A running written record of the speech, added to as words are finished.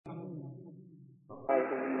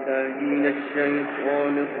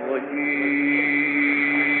الشيطان الرجيم.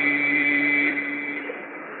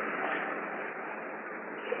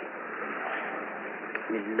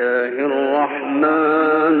 بسم الله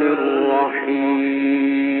الرحمن الرحيم.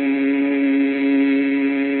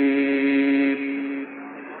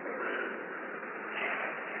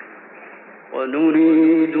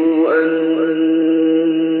 ونريد أن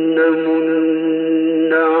نمن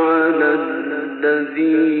على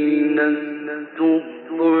الذين استضعفوا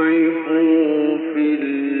في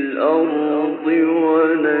الأرض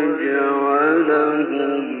ونجعلهم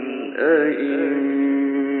أئمة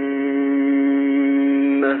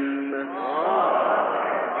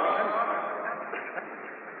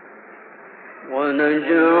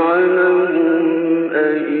ونجعلهم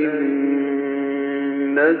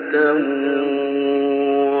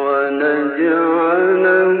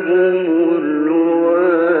الوارثين.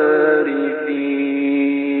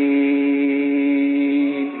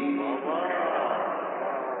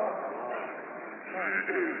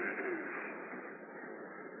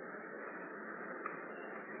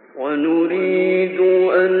 ونريد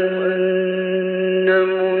أن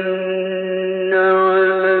نمن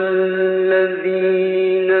على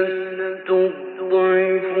الذين استضعفوا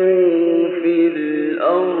في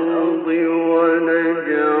الأرض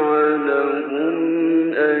ونجعلهم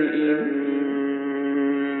أئمة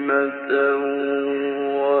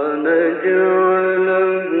ونجعلهم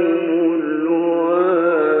الوارثين.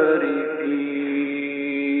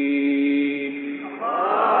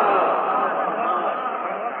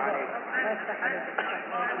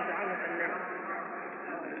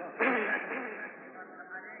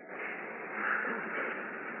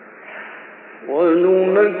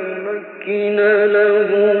 ونمكن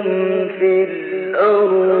لهم في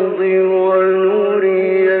الأرض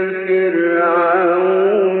ونري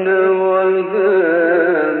فرعون وهامان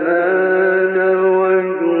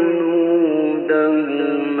وجنودهما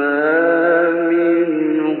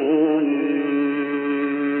منهم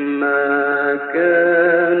ما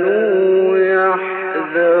كانوا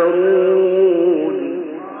يحذرون.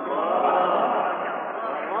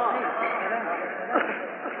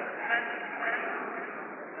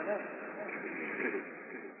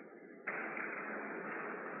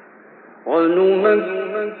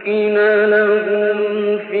 ونمكن لهم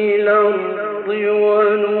في الأرض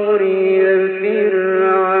ونري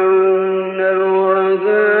فرعون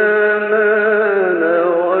وهامان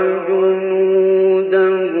وجنودهما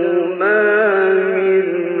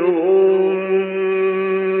منهم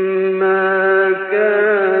ما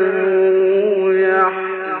كانوا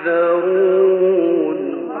يحذرون.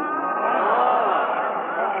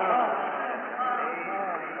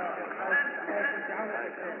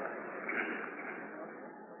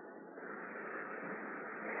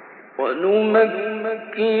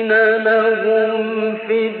 ونمكن لهم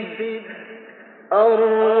في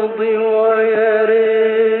الأرض ويري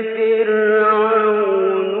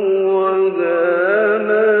فرعون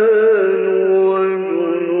وهامان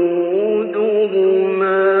وجنودهما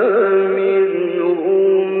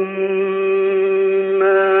منهم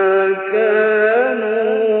ما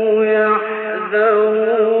كانوا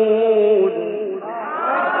يحذرون.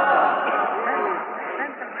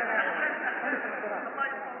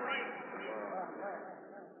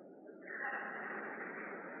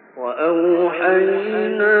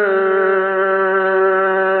 وأوحينا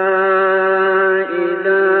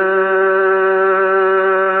إلى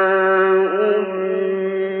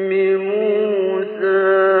أم موسى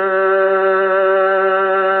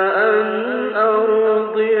أن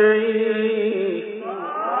أرضعيه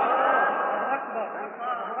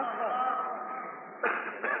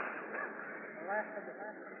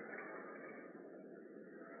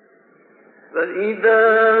فإذا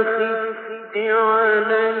خفت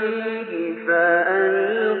عليه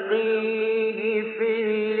فألقيه في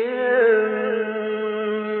اليم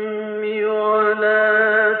ولا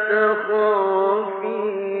تخافي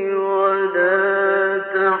ولا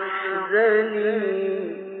تحزني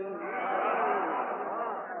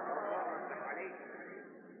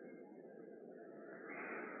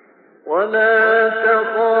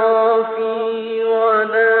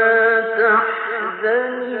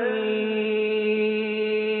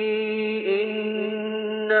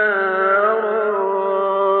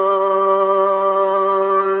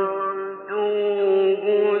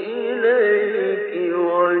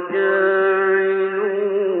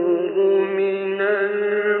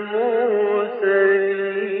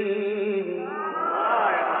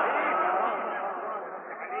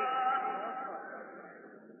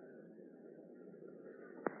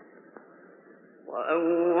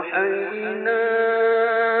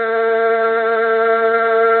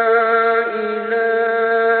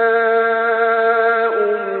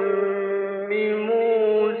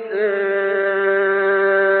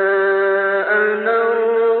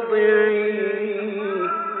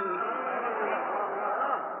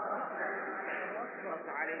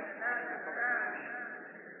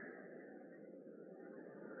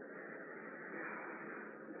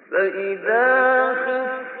فإذا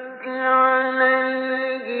خفت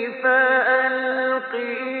عليه فألقيه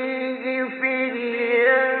في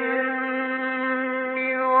اليم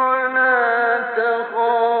ولا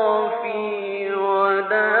تخافي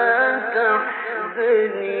ولا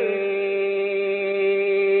تحزني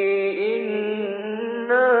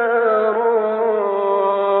إنا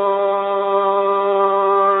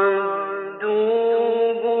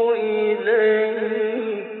رادوه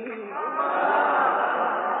إليك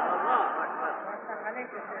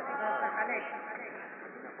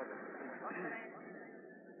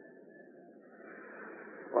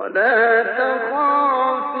ولا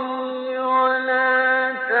تخافي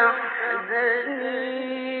ولا تحزني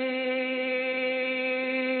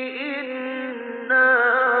إنا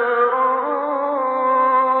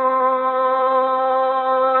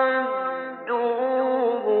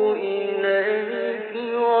رادوه إليك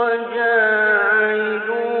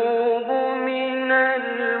وجاعلوه من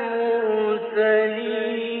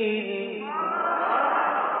المرسلين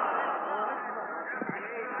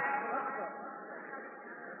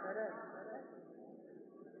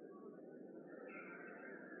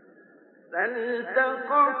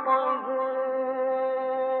فالتقطه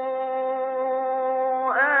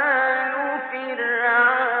آل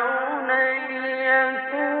فرعون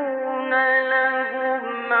ليكون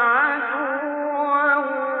لهم عدوا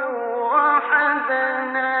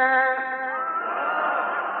وحزنا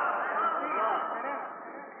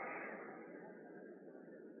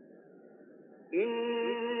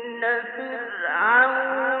إن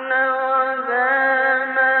فرعون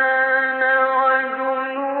وهامان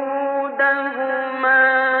وجنودهما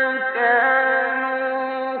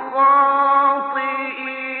كانوا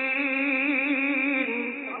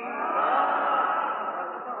خاطئين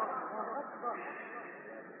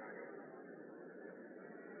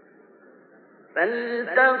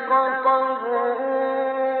فالتقطه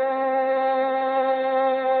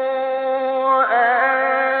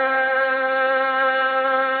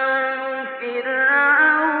آل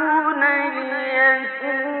فرعون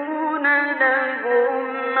ليكون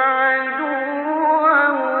لهم عدوا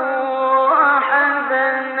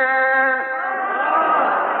وحزنا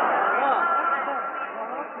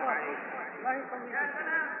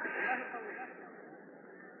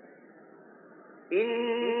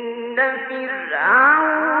إن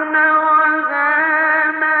فرعون وهامان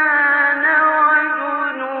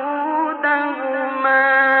وجنودهما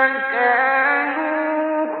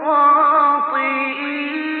كانوا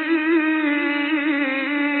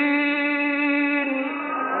خاطئين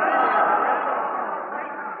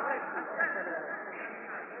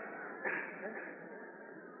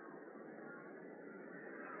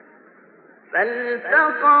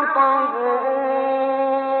فالتقطه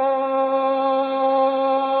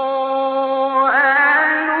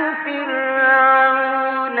آل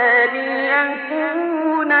فرعون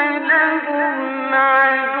ليكون لهم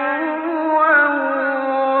عدوا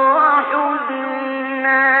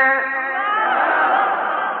وحزنا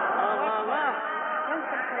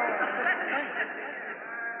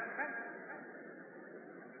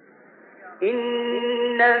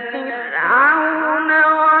إن فرعون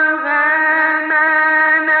وهامان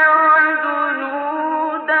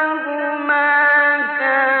وجنودهما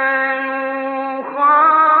كانوا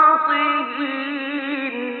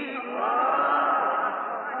خاطئين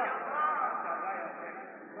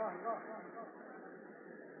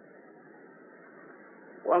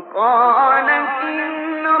وقالت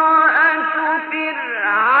امرأة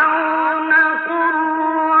فرعون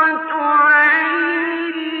قرة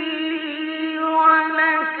عين لي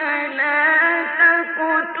ولك لا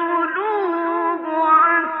تقتلوه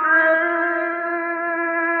عسى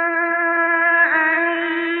أن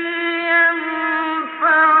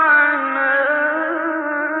ينفعنا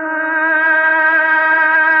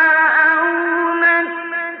أو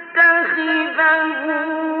نتخذه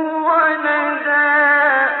ولدا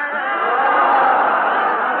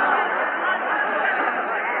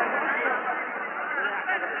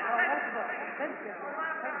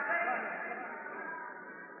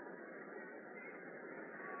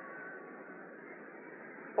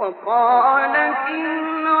وقالت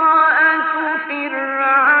امرأة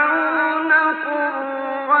فرعون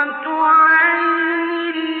قرة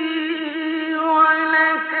عين لي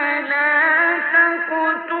ولك لا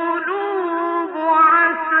تقتلوه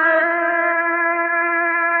عسى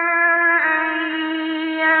أن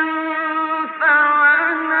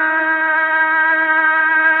ينفعنا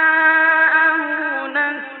أو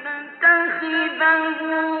نتخذه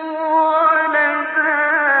ولدا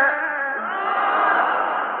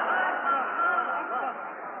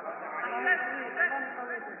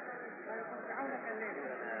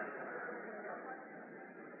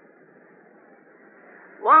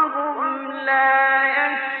لا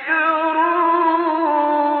يشعرون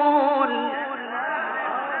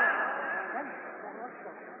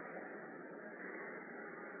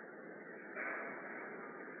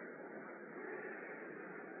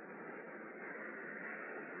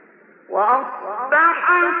وأصبح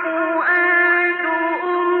فؤاد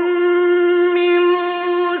أم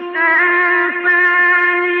موسى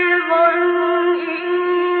فارغا إن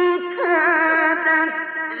كادت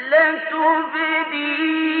لتبدي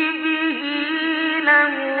به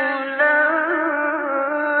لولا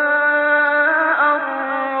أن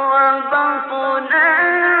ربطنا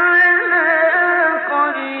على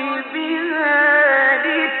قلبها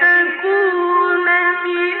لتكون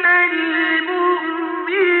من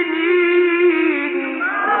المؤمنين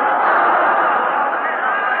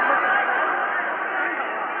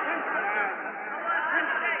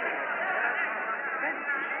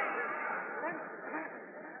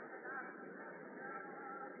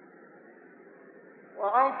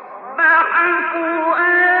وأصبح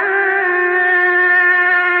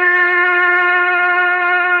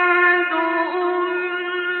فؤاد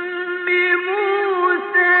أم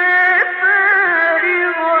موسى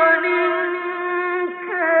فارغا إن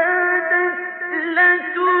كادت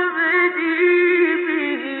لتبدي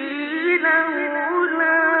به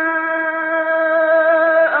لولا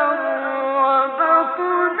أن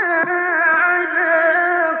ربطنا على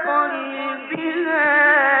قلبها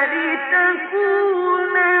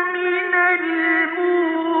لتكون من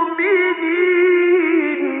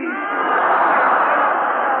المؤمنين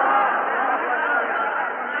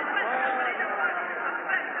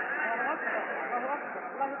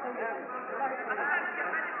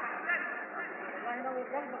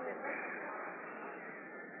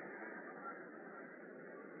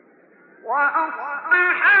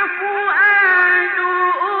وأصبح فؤاد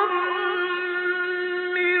أم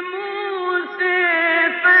موسى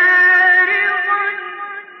فارغا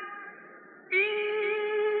إن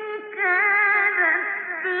كادت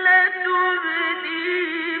لتبدي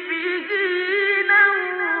به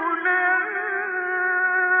لولا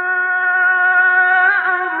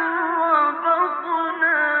أن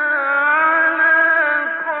ربطنا على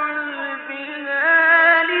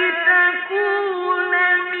قلبها لتكون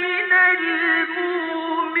من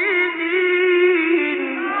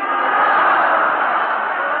المؤمنين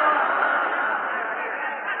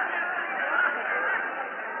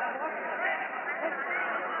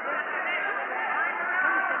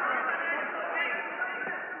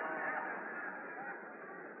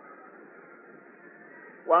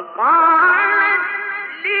وقالت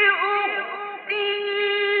لأخته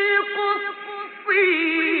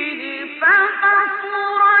قصيه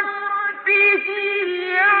فبصرت به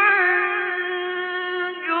عن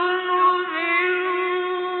جنب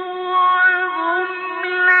وهم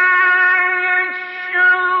لا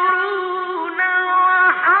يشعرون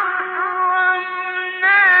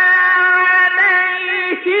وحرمنا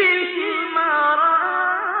عليه المراضع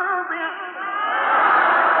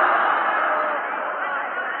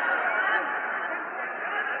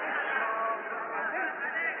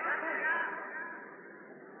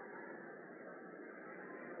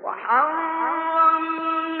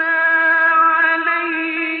وحرمنا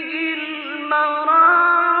عليه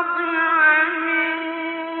المراضع من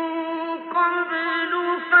قبل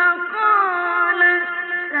فقالت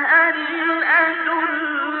هل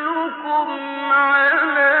أدلكم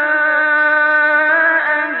على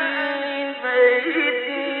أهل بيت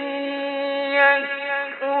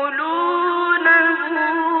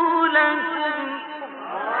يكفلونه لكم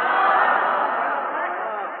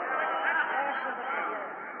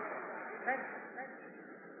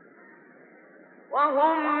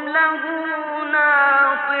وهم له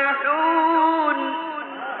ناصحون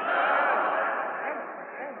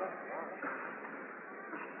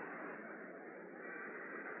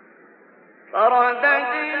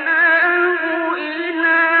فرددناه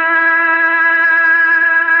إلى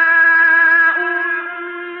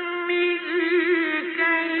أمه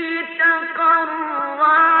كي تقر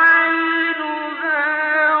عينها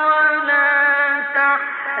ولا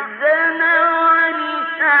تحزن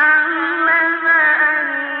ولتعلم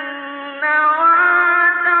أن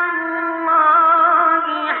وعد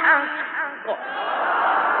الله حق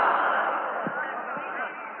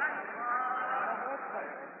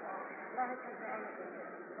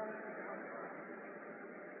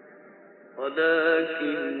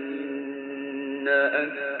ولكن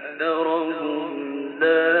أكثرهم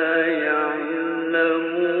لا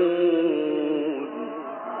يعلمون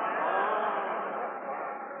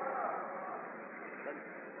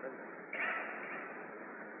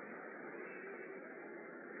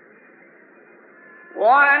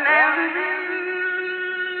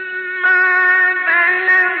ولما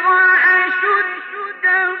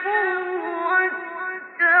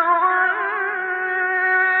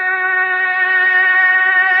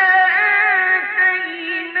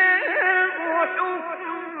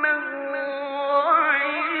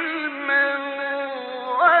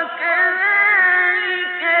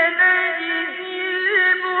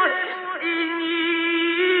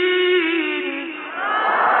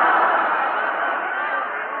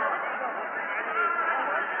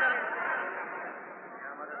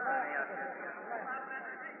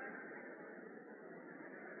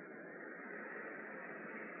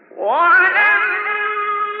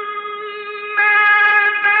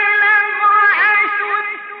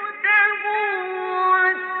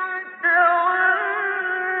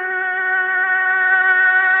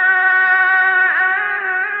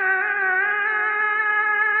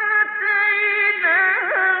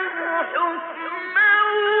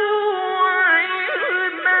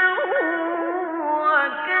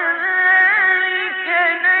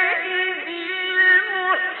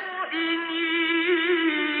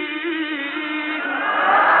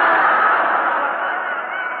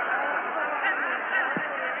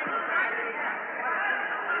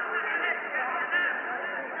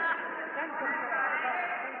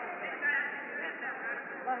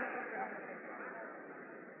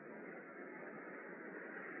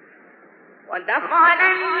ودخل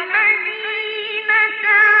المدينة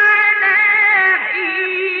على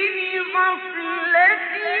حين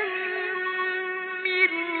غفلة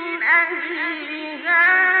من أهلها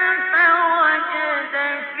فوجد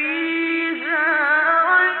فيها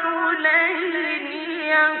رجلين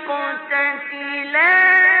يقتتلان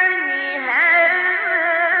هذا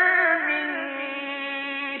من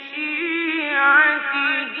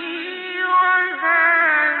شيعته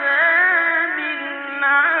وهذا من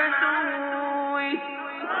عدوه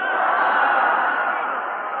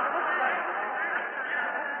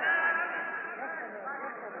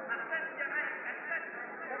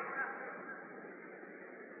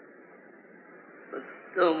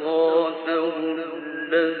فاستغاثه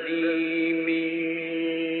الذي من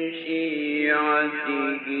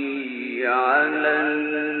شيعته على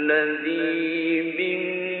الذي من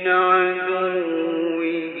عدوه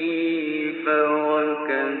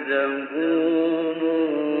فوكزه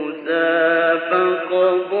موسى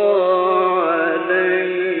فقضى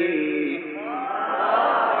عليه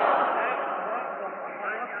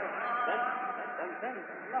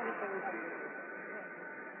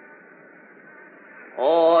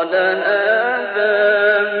قال هذا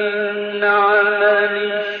من عمل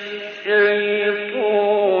الشيطان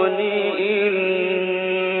إنه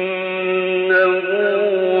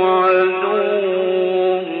عدو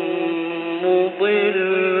مضل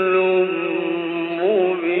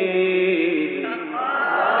مبين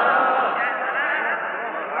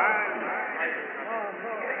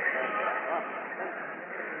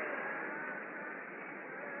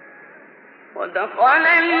ودخل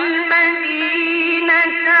المدينة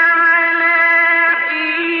على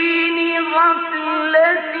حين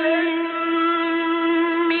غفلة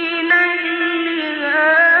من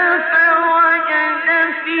أهلها فوجد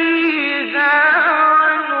فيها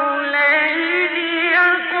رجلين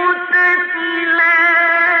يقتتلان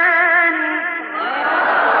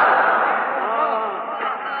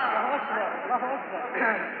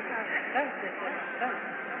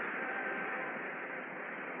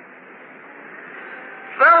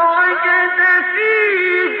فوجد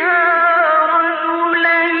فيها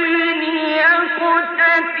رجلين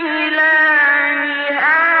يقتتلان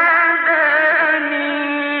هذا من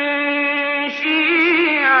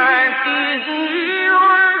شيعته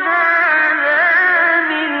وهذا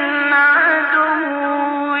من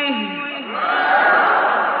عدوه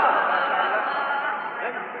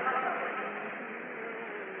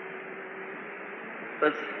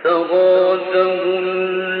فاستغاثه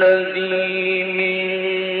الذي من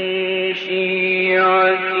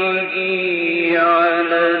شيعته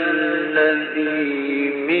على الذي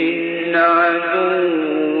من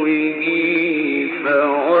عدوه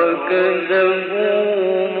فوكزه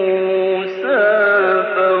موسى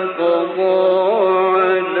فقضى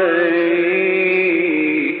عليه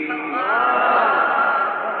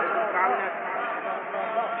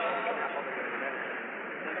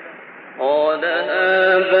قال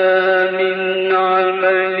هذا من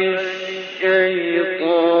عمل الشيطان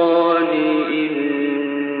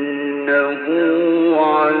إنه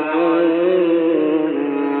عدو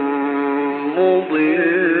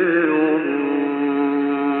مضل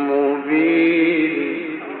مبين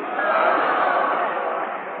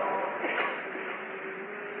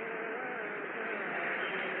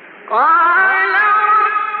قال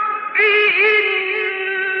رب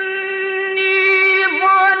إني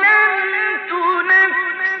ظلمت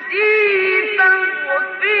نفسي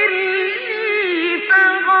فاغفر لي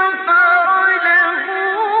فغفر له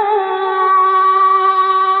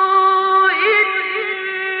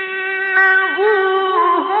إنه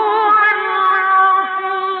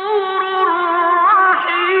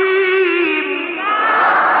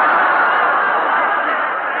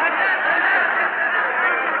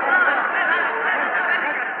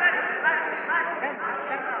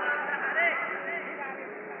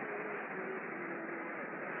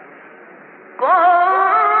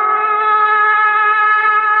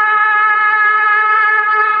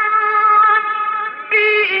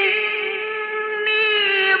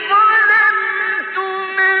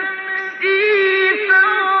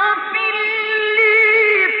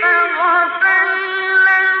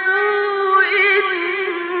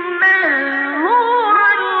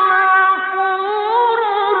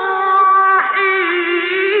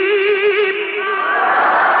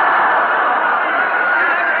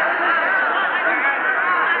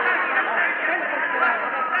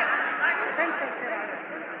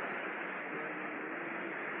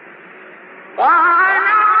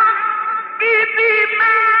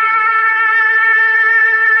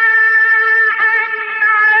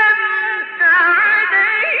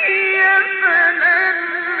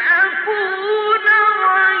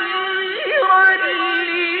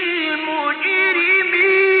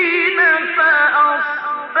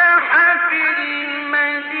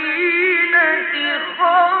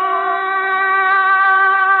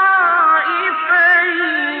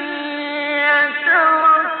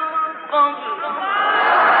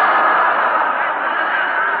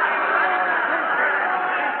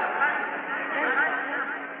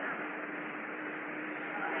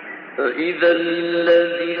فإذا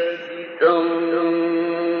الذي استنصره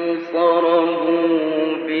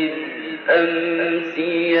بالأمس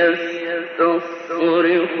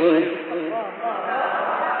يستصرخه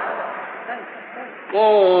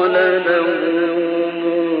قال له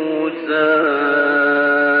موسى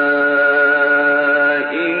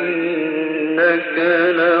إنك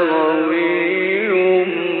لغوي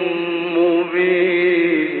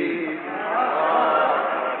مبين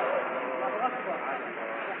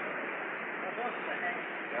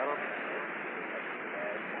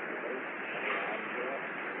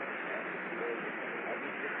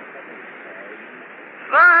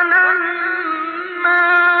فلما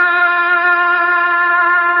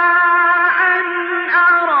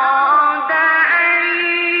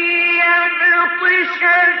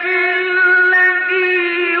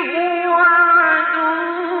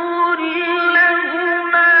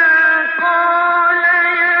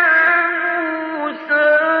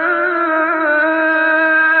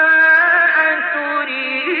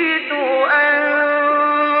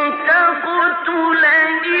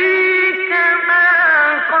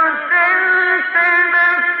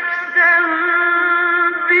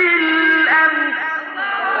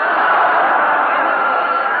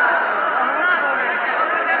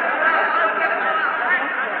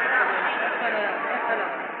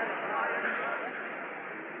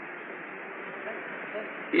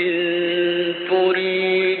إن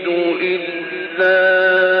تريد إلا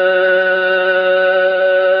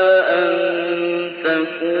أن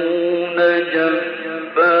تكون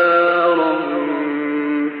جبارا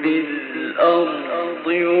في الأرض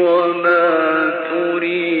وما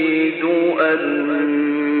تريد أن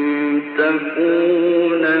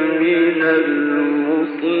تكون من المصلحين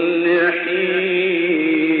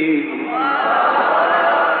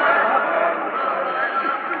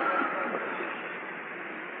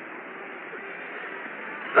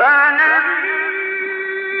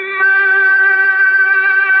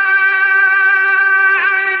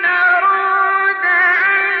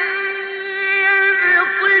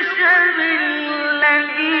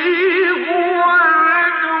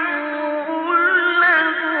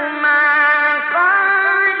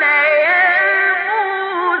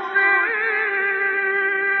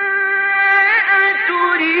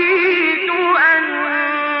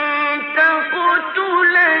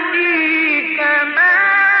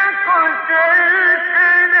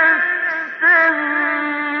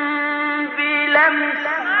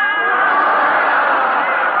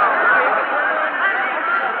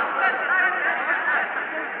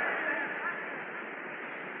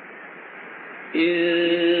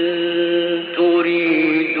إن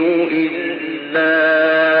تريد إلا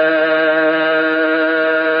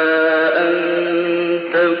أن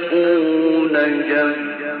تكون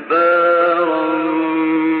جبارا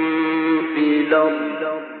في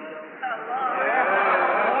الأرض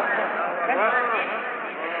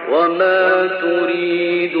وما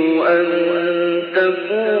تريد أن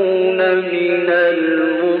تكون من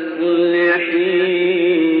المصلحين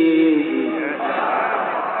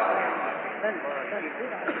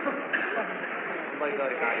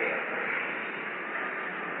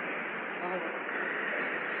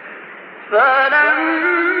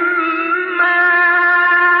فلما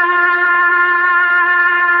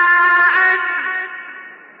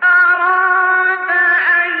أراد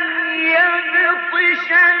أن يبطش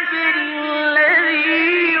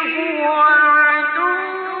بالذي هو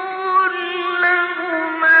عدو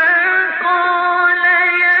لهما قال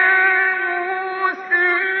يا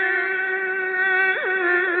موسى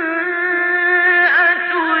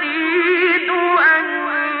أتريد أن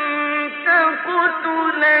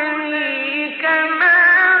تقتلني كما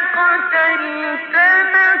قتلت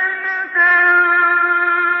نفسا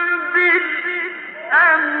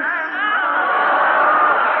بالأمس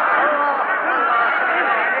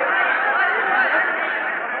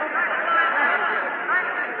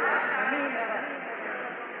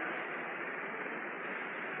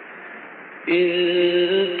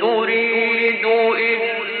إن تريد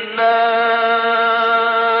إلا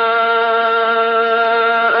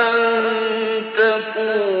أن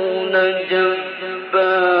تكون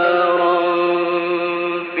جبارا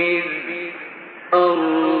في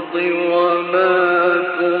الأرض وما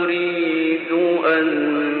تريد أن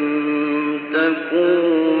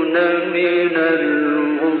تكون من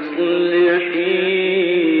المصلحين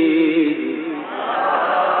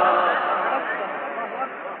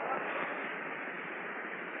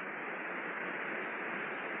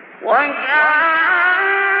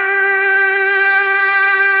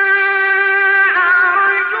وجاء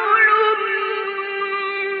رجل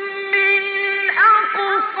من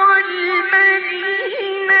أقصى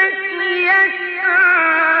المدينة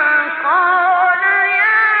يسعى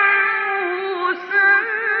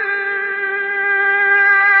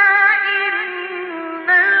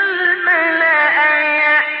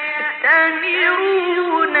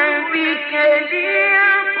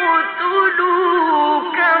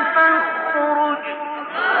يقتلوك فاخرج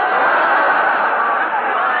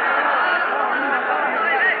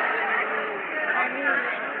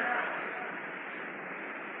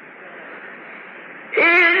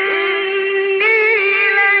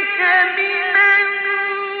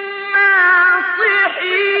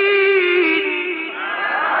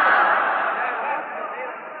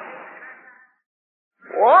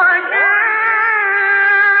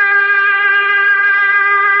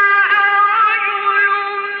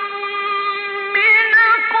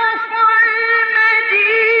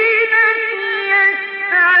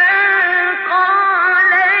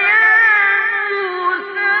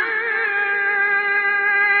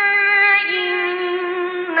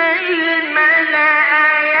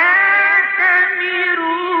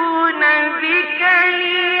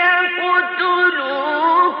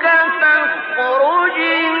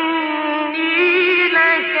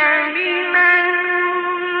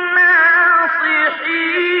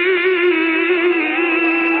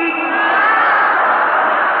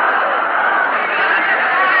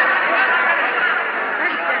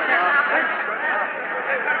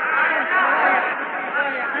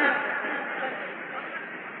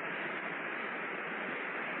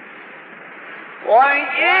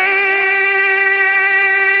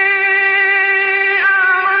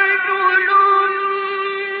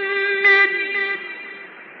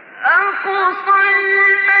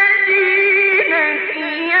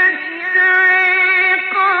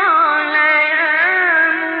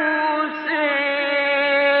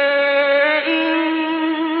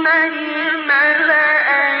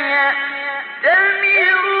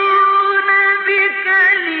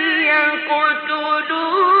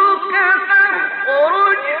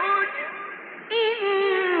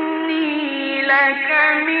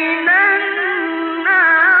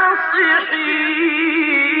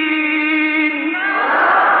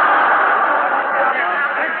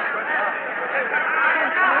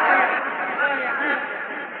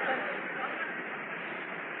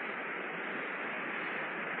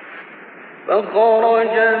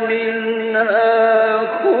فخرج منها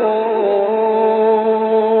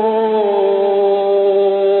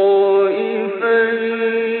خائفا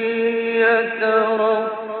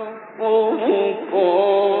يترقب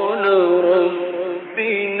قال رب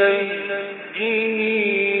نجني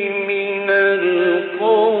من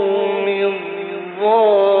القوم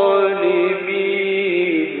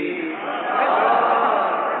الظالمين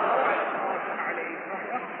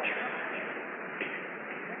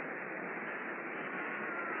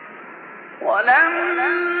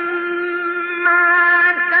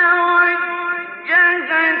ولما توجه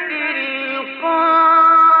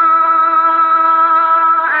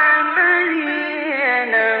تلقاء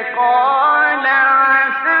مدين قال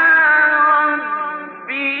عسى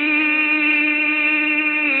ربي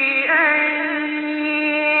أن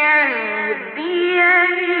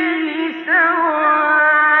يهديني سواء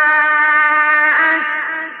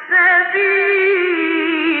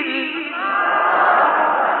السبيل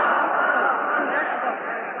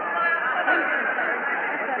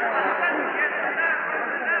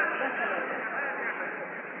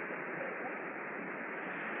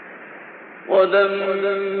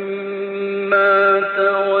ولما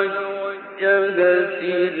توجه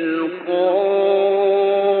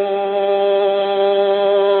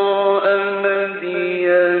تلقاء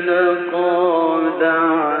مدين قال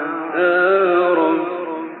عسى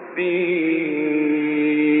ربي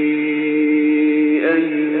أن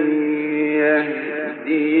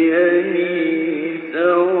يهديني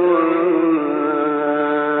سواء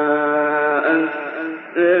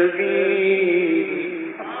السبيل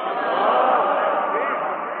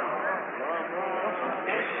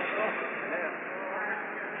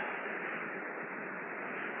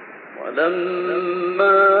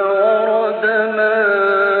ولما ورد ماء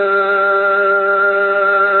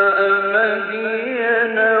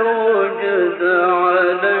مدين وجد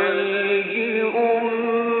عليه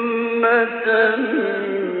أمة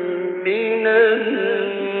من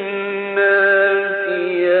الناس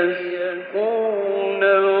يسقون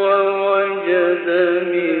ووجد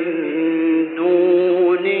من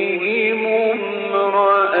دونهم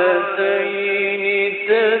امرأتين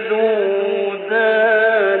تذودان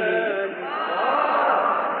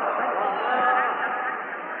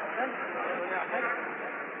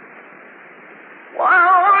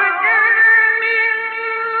ووجد من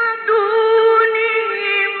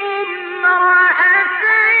دونهم امرأتين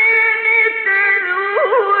تذودان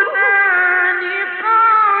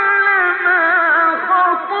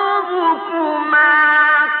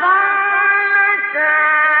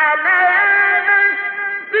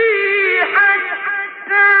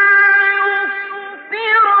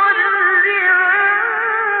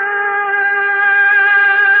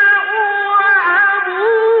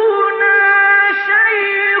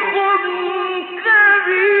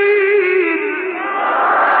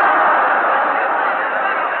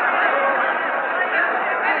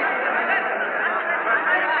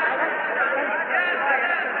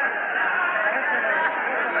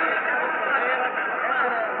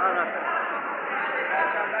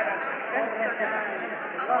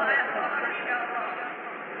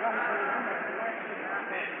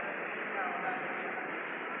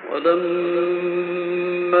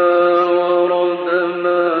ولما ورد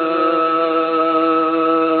ماء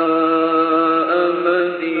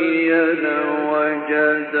مدين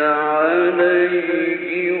وجد عليه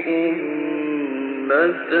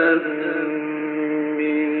أمة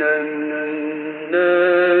من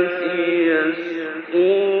الناس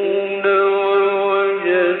يسقون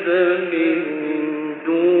ووجد من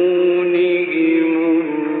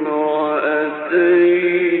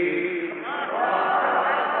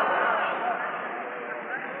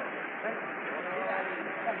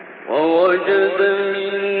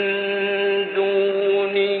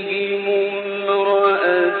دونهم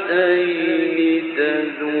امرأتين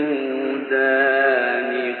تذودان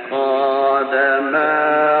قال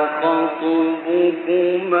ما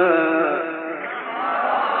خطبكما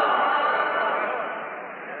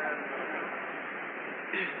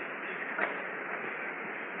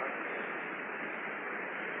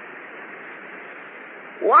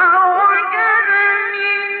ووجد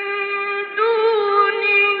من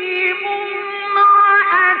دونهم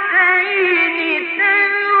امرأتين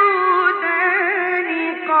تذودان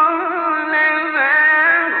قال ما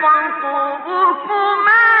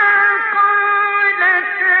خطبكما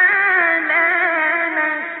قالتا لا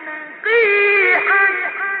نسقي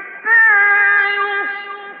حتى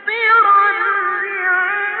يصدر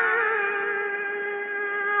الرعاء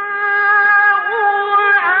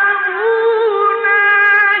وأبونا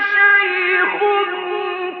شيخ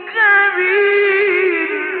كبير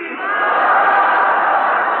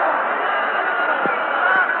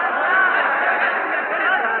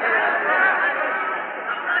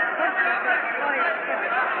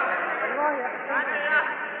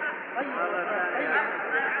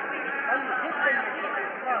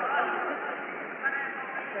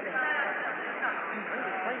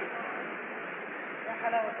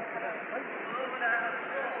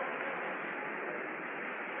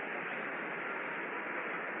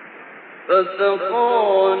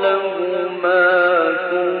فسقى لهما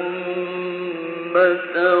ثم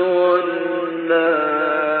تولى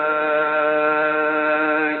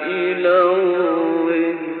إلى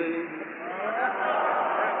الظل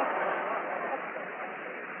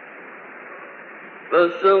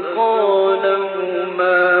فسقى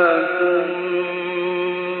لهما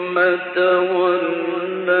ثم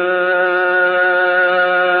تولى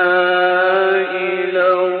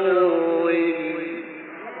إلى الظل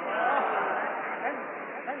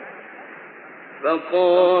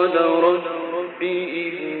فقال رب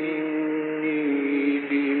إني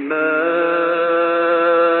لما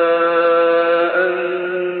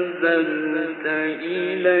أنزلت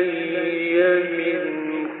إلي من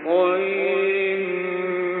خير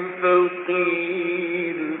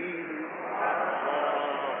فقير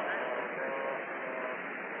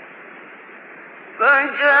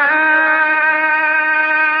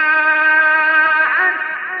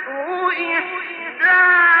فجاءته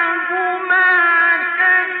إحداهما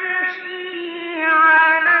تمشي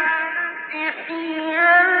على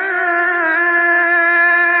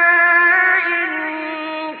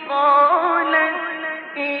استحياء قالت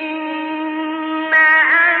إن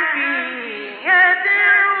أبي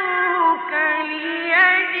يدعوك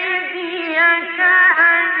ليجزيك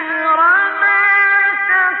أجر ما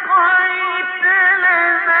سقيت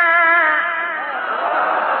لنا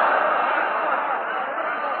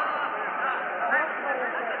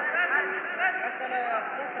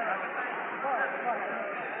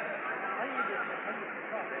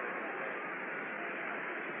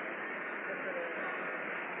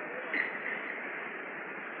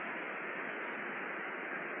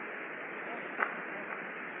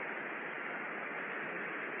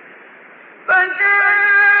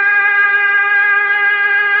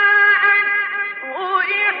فجاءته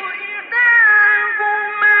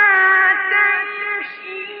إحداهما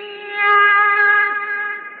تمشي على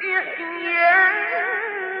استحياء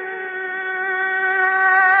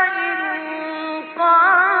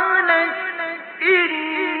قالت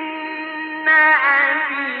إن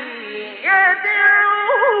أبي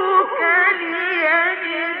يدعوك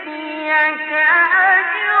ليجزيك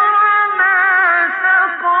أجر ما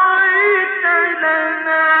سقيت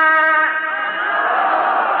لنا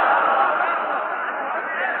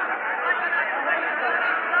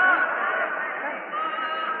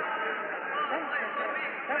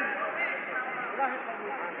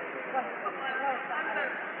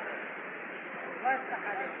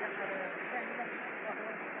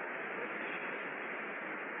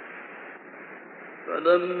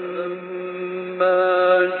فلما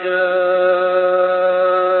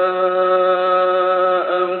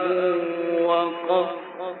جاءه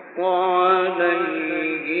وقص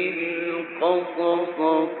عليه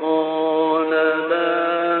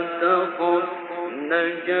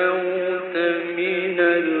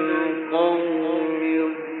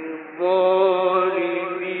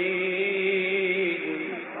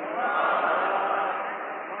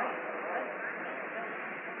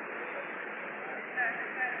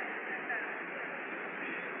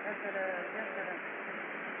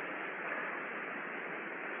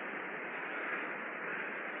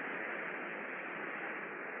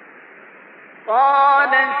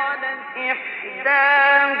قالت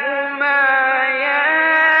إحداهما يا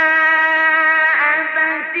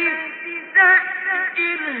أبت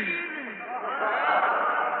استأجره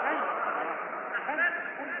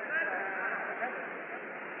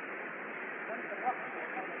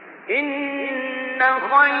إن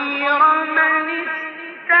خير من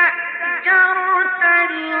استأجرت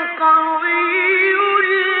القوي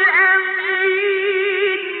الأمين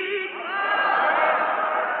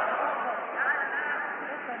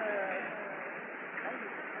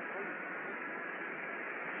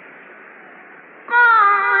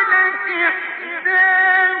قالت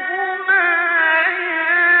إحداهما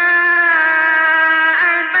يا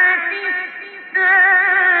أبت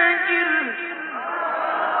استأجره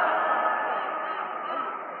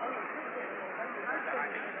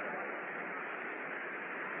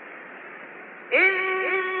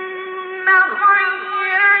إن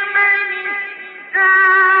خير من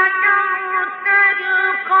استأجرت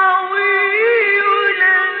القوي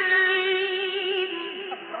الأمين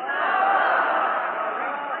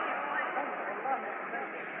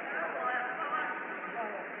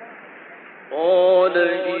قال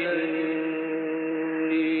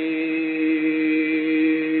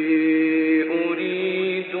إني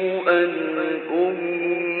أريد أن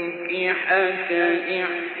أنكحك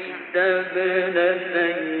إحدى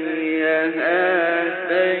ابنتي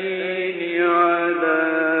هاتين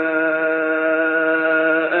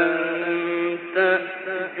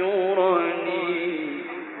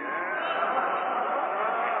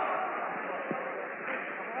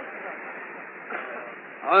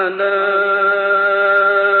على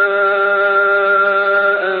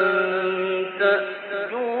أن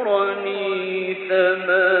تأجرني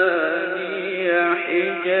ثماني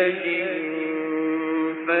حجج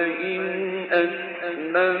فإن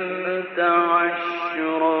أتممت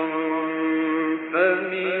عشرا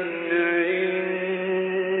فمن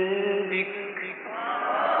عندك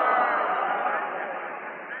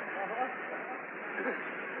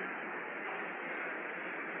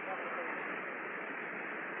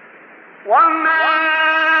وما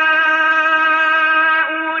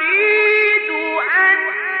أريد أن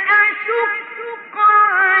أشق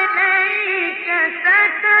عليك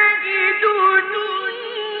ستجدني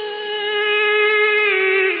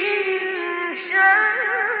إن شاء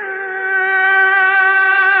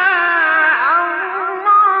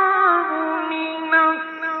الله من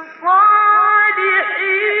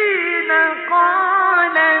الصالحين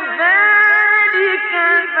قال ذلك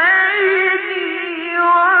بيني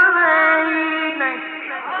وبينك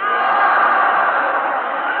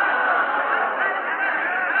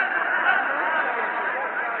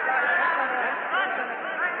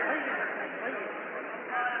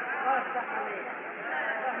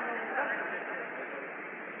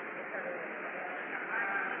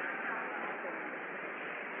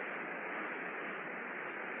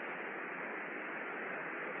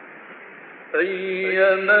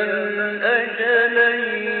أيما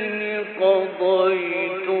الأجلين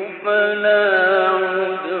قضيت فلا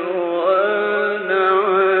عدوان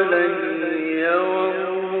علي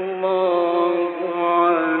والله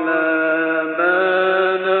على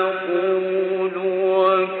ما نقول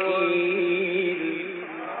وكيل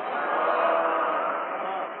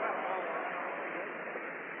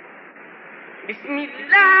بسم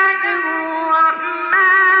الله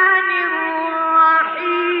الرحمن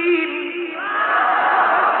الرحيم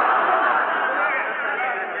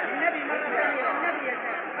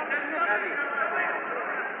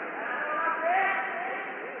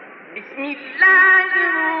بسم الله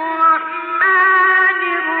الرحمن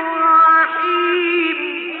الرحيم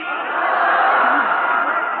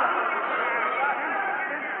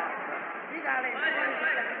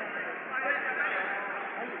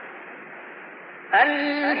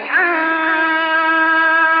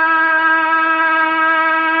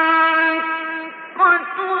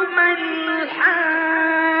الحاقة ما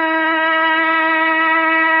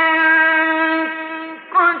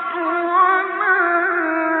الحاقة وما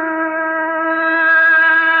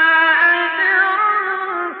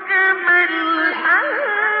أدراك ما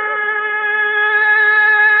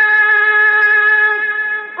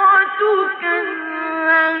الحاقة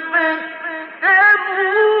كذبت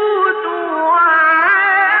ثمود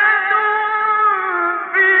وعاد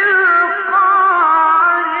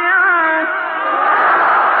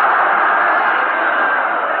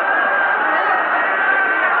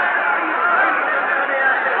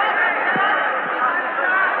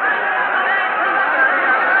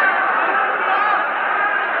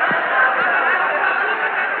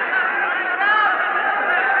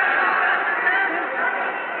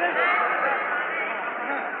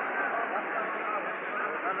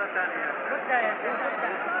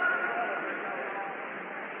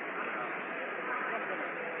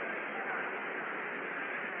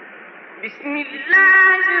بسم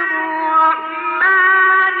الله الرحمن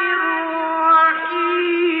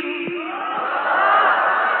الرحيم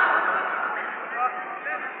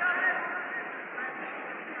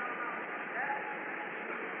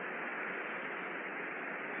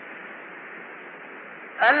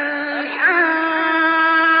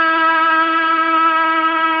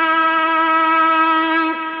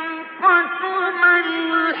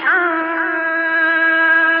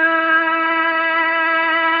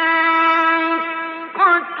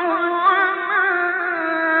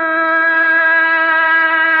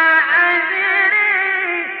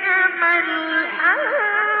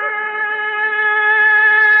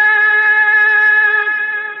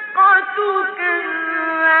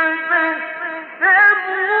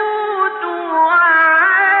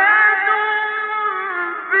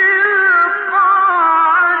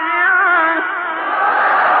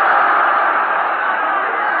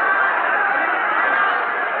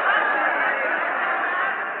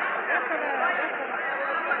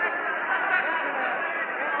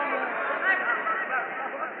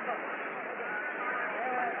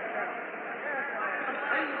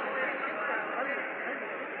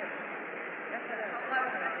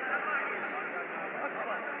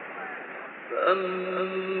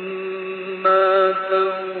فأما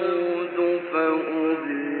ثمود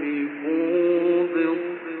فأهلكوا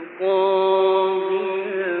بالطاغية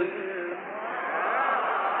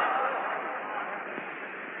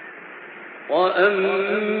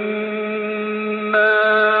وأما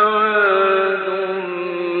عاد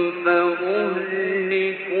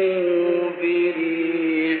فأهلكوا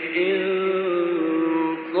بريح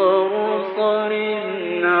صرصر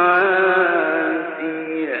عاتية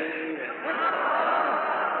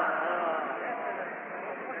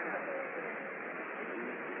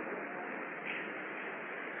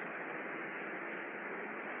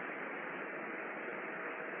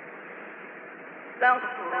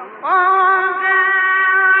سخرها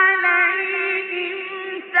عليهم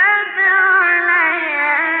 7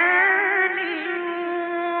 ليال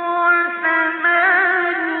و8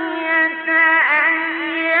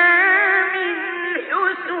 أيام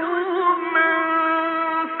حسوما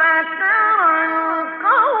فترى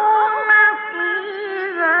القوم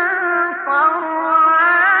فيها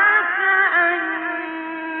صرعى كأنهم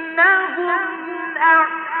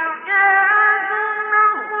أعجاز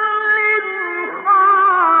نخل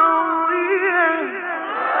خاوية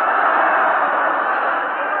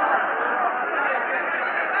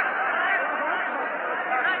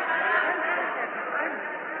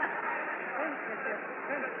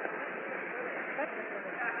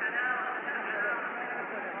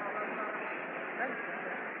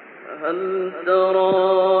هل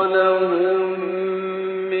ترى لهم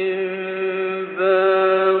من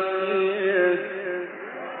باقية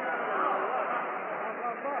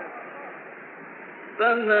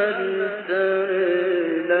فهل ترى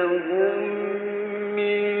لهم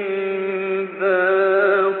من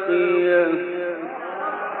باقية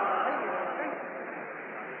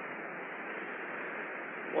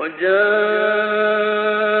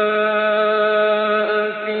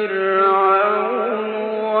وجاء فرعون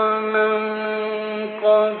ومن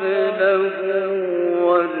قبله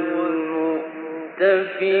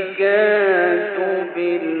والمؤتفكات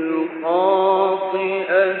بالخاطئة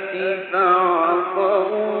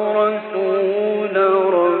فعصوا رسول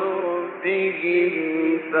ربهم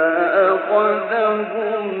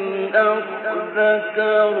فأخذهم أخذة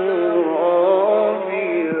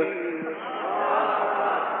رابية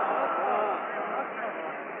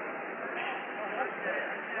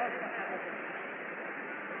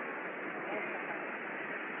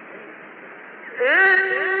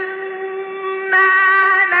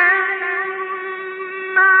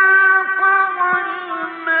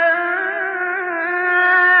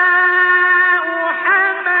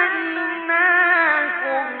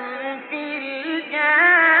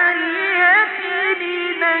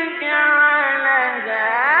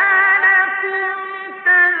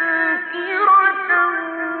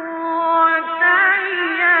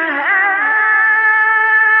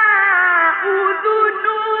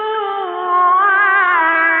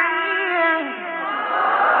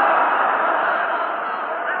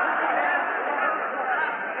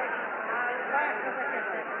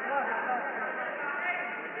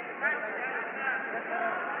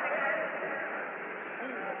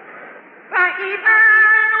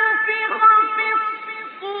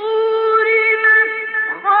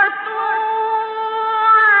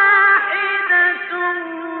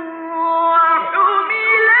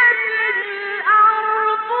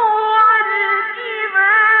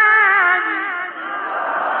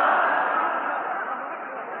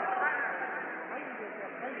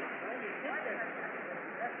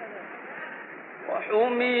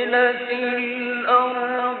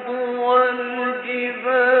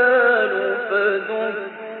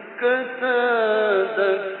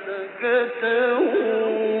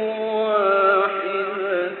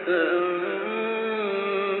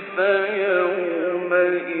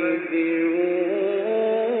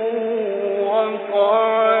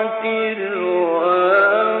وقعت الواقعة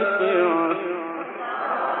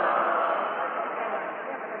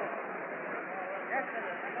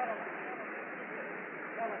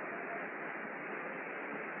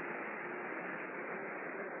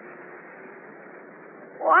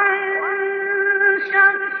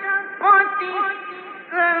وانشقت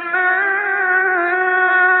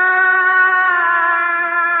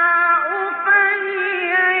السماء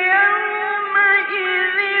فهي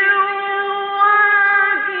يومئذ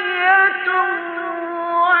واهية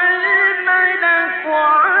والملك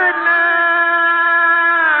على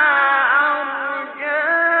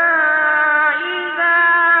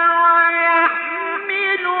أرجائها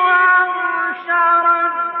ويحمل عرش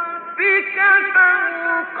ربك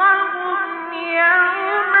فوقهم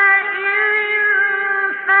يومئذ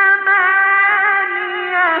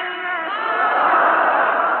ثمانية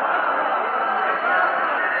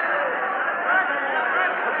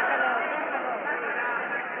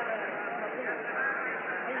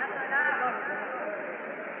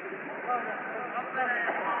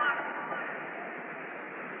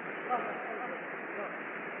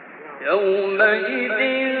يومئذ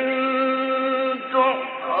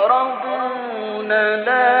تعرضون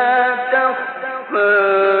لا تخفى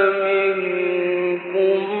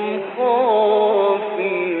منكم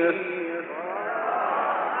خافية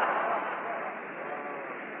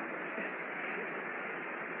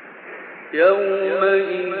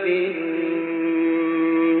يومئذ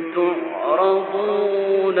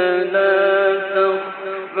تعرضون لا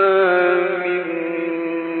تخفى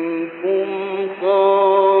منكم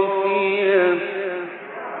خافية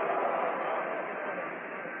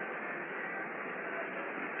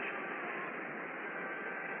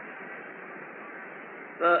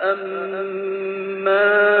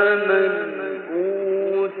فأما من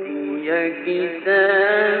أوتي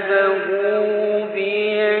كتابه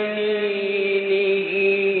بيمينه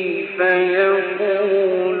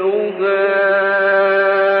فيقول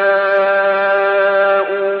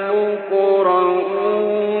هاؤم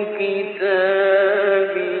اقرءوا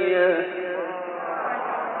كتابيه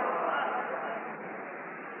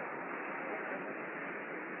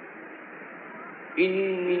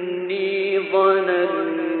إني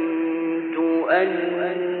ظننت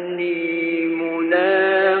أني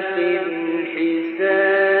ملاق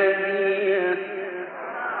حسابيه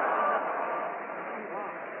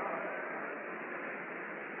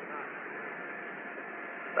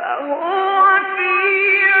فهو في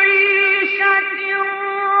عيشة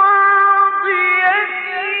راضية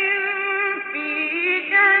في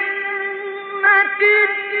جنة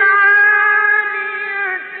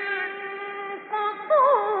عالية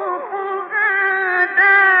قطوفها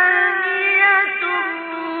دانية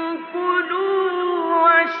كلوا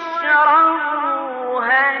واشربوا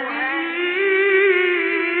هنيئا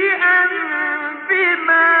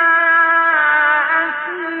بما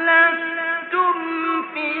أسلفتم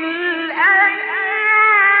في الأيام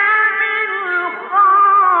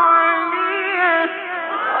الخالية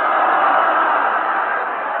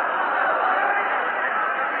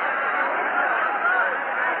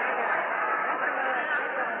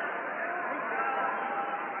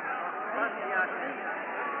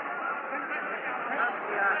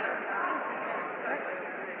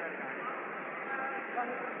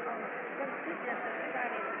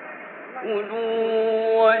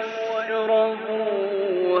كلوا واشربوا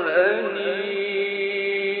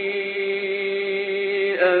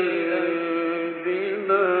هنيئا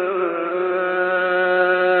بما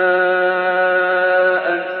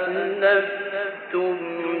أسلفتم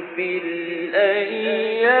في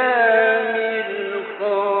الأيام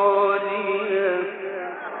الخالية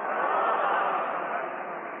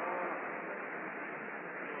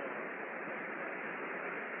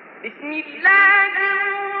بسم الله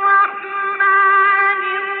الرحمن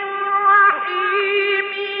الرحيم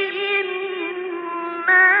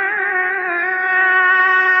إنا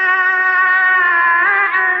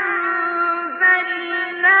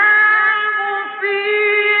أنزلناه في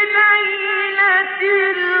ليلة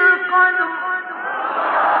القدر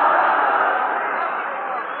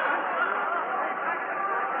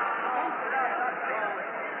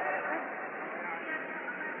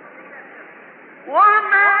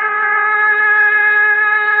وما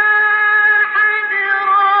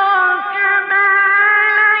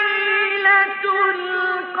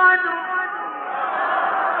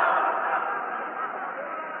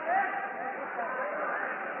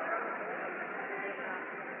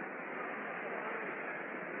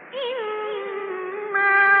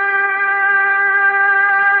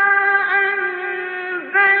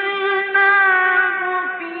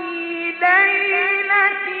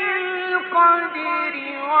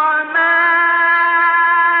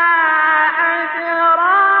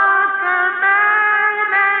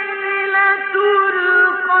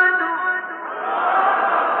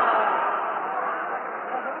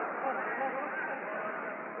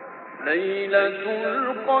ليلة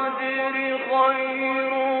القدر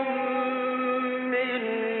خير من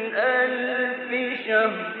 1000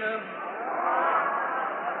 شهر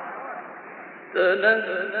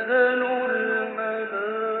تنزل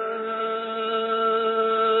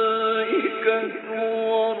الملائكة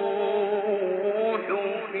والروح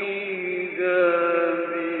فيها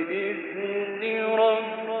بإذن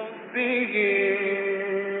ربهم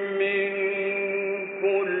من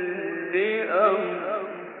كل أمر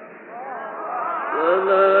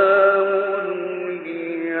سلام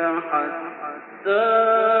هي حتى